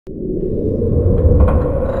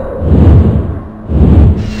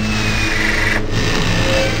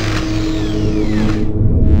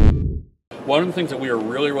one of the things that we are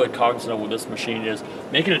really cognizant of with this machine is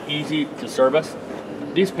making it easy to service.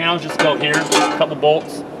 These panels just go here, a couple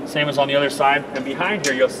bolts, same as on the other side. And behind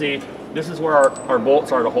here, you'll see this is where our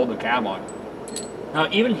bolts are to hold the cab on. Now,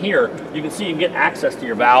 even here, you can see you can get access to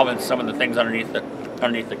your valve and some of the things underneath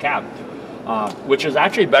the cab, which is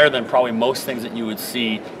actually better than probably most things that you would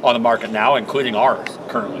see on the market now, including ours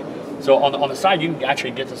currently. So on the side, you can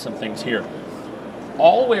actually get to some things here.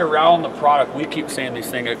 All the way around the product, we keep saying these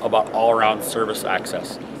things about all-around service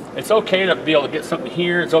access. It's okay to be able to get something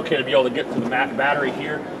here. It's okay to be able to get to the battery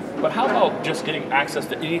here. But how about just getting access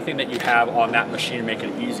to anything that you have on that machine and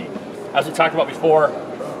making it easy? As we talked about before,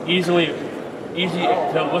 easy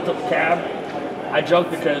to lift up the cab. I joke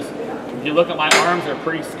because if you look at my arms, they're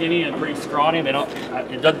pretty skinny and pretty scrawny.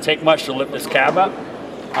 It doesn't take much to lift this cab up.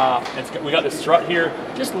 We got this strut here.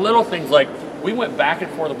 Just little things like, we went back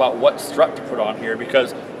and forth about what strut to put on here,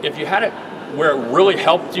 because if you had it where it really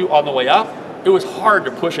helped you on the way up, it was hard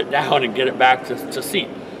to push it down and get it back to seat.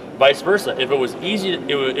 Vice versa, if it was easy,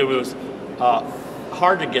 it was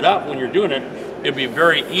hard to get up when you're doing it, it'd be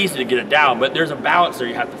very easy to get it down, but there's a balance there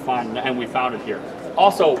you have to find, and we found it here.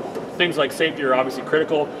 Also, things like safety are obviously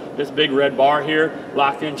critical. This big red bar here,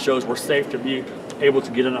 locked in, shows we're safe to be able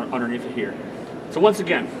to get in underneath it here. So once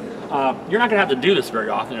again, you're not gonna have to do this very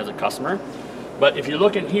often as a customer, but if you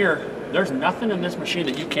look in here, there's nothing in this machine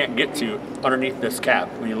that you can't get to underneath this cab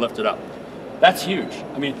when you lift it up. That's huge.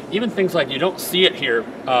 I mean, even things like, you don't see it here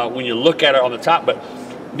when you look at it on the top, but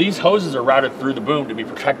these hoses are routed through the boom to be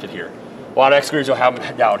protected here. A lot of excavators will have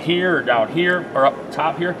them down here, or up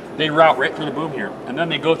top here. They route right through the boom here, and then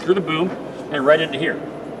they go through the boom and right into here.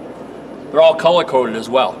 They're all color coded as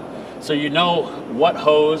well. So you know what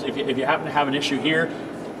hose, if you happen to have an issue here,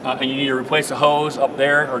 and you need to replace a hose up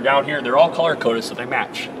there or down here, they're all color coded so they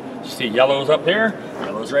match. You see yellows up there,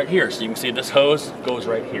 yellows right here. So you can see this hose goes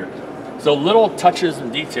right here. So little touches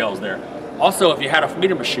and details there. Also, if you had a fleet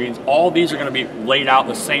of machines, all these are going to be laid out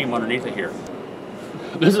the same underneath it here.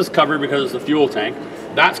 This is covered because it's the fuel tank.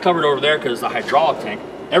 That's covered over there because it's the hydraulic tank.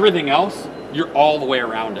 Everything else, you're all the way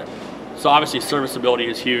around it. So obviously serviceability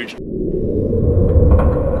is huge.